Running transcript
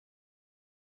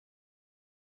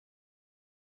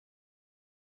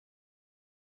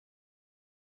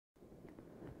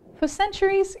For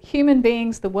centuries, human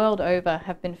beings the world over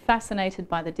have been fascinated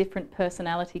by the different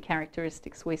personality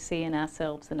characteristics we see in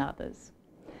ourselves and others.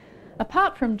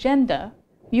 Apart from gender,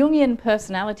 Jungian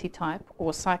personality type,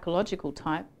 or psychological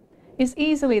type, is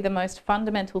easily the most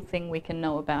fundamental thing we can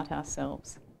know about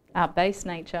ourselves. Our base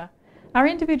nature, our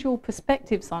individual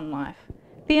perspectives on life,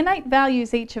 the innate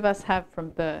values each of us have from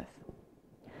birth.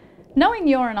 Knowing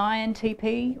you're an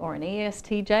INTP or an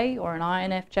ESTJ or an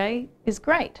INFJ is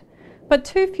great, but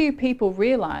too few people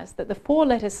realise that the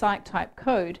 4-letter psyche-type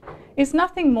code is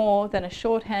nothing more than a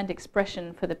shorthand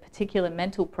expression for the particular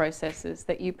mental processes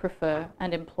that you prefer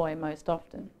and employ most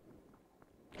often.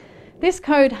 This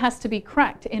code has to be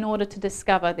cracked in order to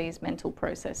discover these mental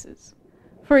processes.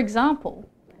 For example,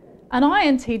 an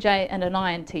INTJ and an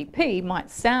INTP might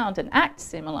sound and act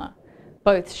similar,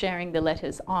 both sharing the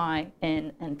letters I,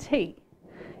 N and T.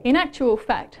 In actual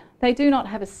fact, they do not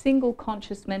have a single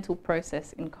conscious mental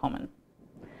process in common.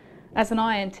 As an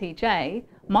INTJ,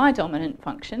 my dominant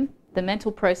function, the mental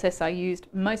process I used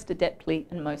most adeptly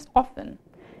and most often,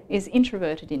 is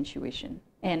introverted intuition,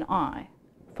 NI,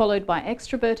 followed by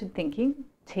extraverted thinking,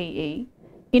 TE,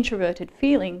 introverted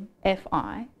feeling,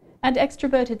 FI, and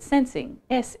extraverted sensing,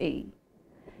 SE.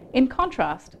 In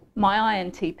contrast, my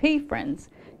INTP friends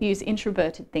use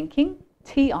introverted thinking,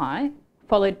 TI,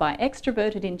 followed by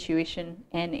extraverted intuition,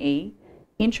 NE,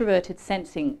 introverted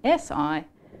sensing, SI,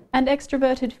 and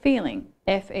extraverted feeling,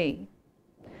 FE.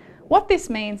 What this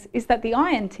means is that the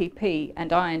INTP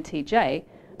and INTJ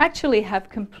actually have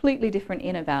completely different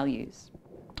inner values.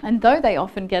 And though they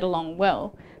often get along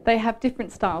well, they have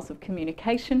different styles of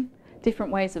communication,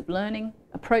 different ways of learning,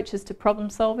 approaches to problem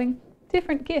solving,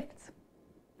 different gifts.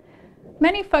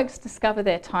 Many folks discover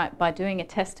their type by doing a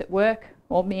test at work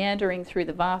or meandering through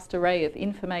the vast array of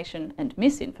information and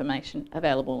misinformation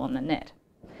available on the net.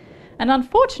 And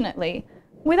unfortunately,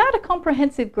 without a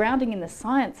comprehensive grounding in the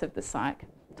science of the psyche,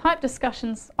 type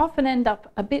discussions often end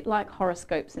up a bit like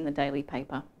horoscopes in the daily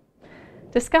paper.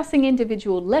 Discussing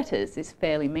individual letters is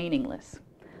fairly meaningless.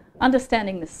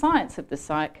 Understanding the science of the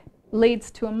psyche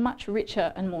leads to a much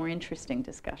richer and more interesting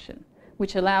discussion,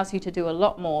 which allows you to do a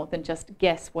lot more than just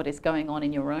guess what is going on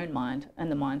in your own mind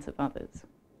and the minds of others.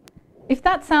 If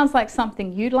that sounds like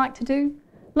something you'd like to do,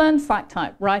 learn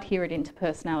psyche-type right here at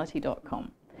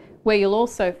interpersonality.com. where you'll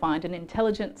also find an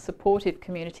intelligent, supportive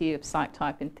community of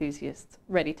psyche-type enthusiasts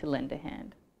ready to lend a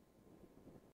hand.